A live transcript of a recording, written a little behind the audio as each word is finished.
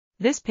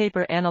This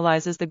paper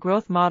analyzes the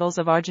growth models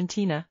of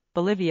Argentina,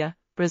 Bolivia,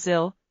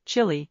 Brazil,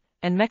 Chile,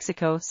 and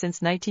Mexico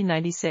since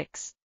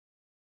 1996.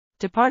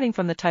 Departing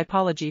from the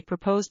typology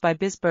proposed by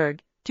Bisberg,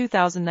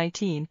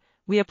 2019,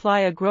 we apply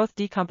a growth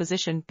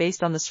decomposition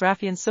based on the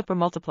Sraffian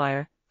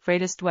supermultiplier,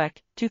 Freitas-Dweck,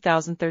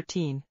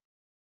 2013.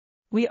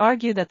 We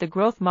argue that the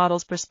growth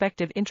models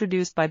perspective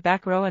introduced by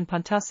Bacro and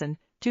Pontusson,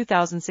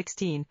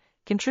 2016,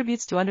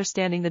 contributes to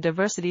understanding the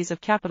diversities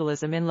of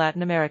capitalism in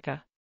Latin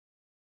America.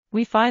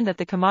 We find that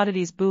the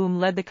commodities boom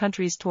led the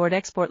countries toward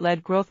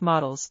export-led growth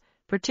models,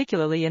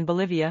 particularly in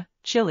Bolivia,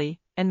 Chile,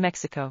 and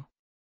Mexico.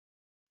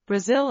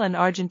 Brazil and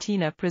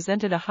Argentina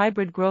presented a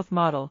hybrid growth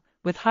model,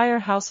 with higher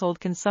household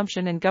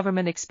consumption and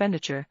government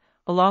expenditure,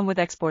 along with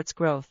exports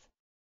growth.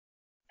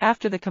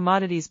 After the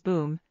commodities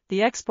boom,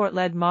 the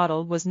export-led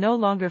model was no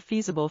longer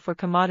feasible for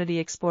commodity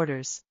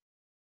exporters.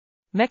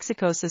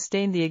 Mexico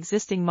sustained the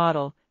existing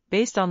model,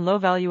 based on low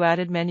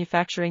value-added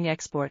manufacturing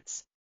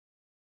exports.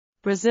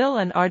 Brazil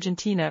and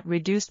Argentina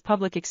reduced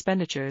public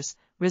expenditures,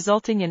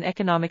 resulting in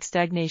economic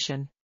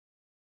stagnation.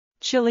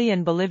 Chile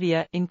and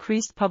Bolivia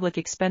increased public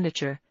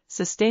expenditure,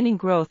 sustaining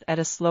growth at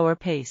a slower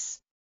pace.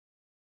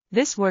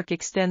 This work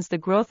extends the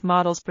growth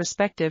model's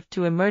perspective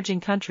to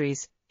emerging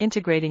countries,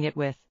 integrating it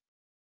with.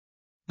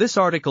 This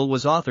article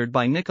was authored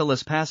by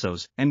Nikolas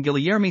Passos and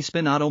Guilherme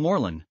Spinato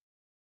Morlin.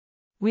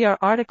 We are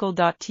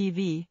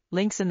RTCLTV,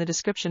 links in the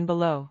description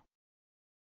below.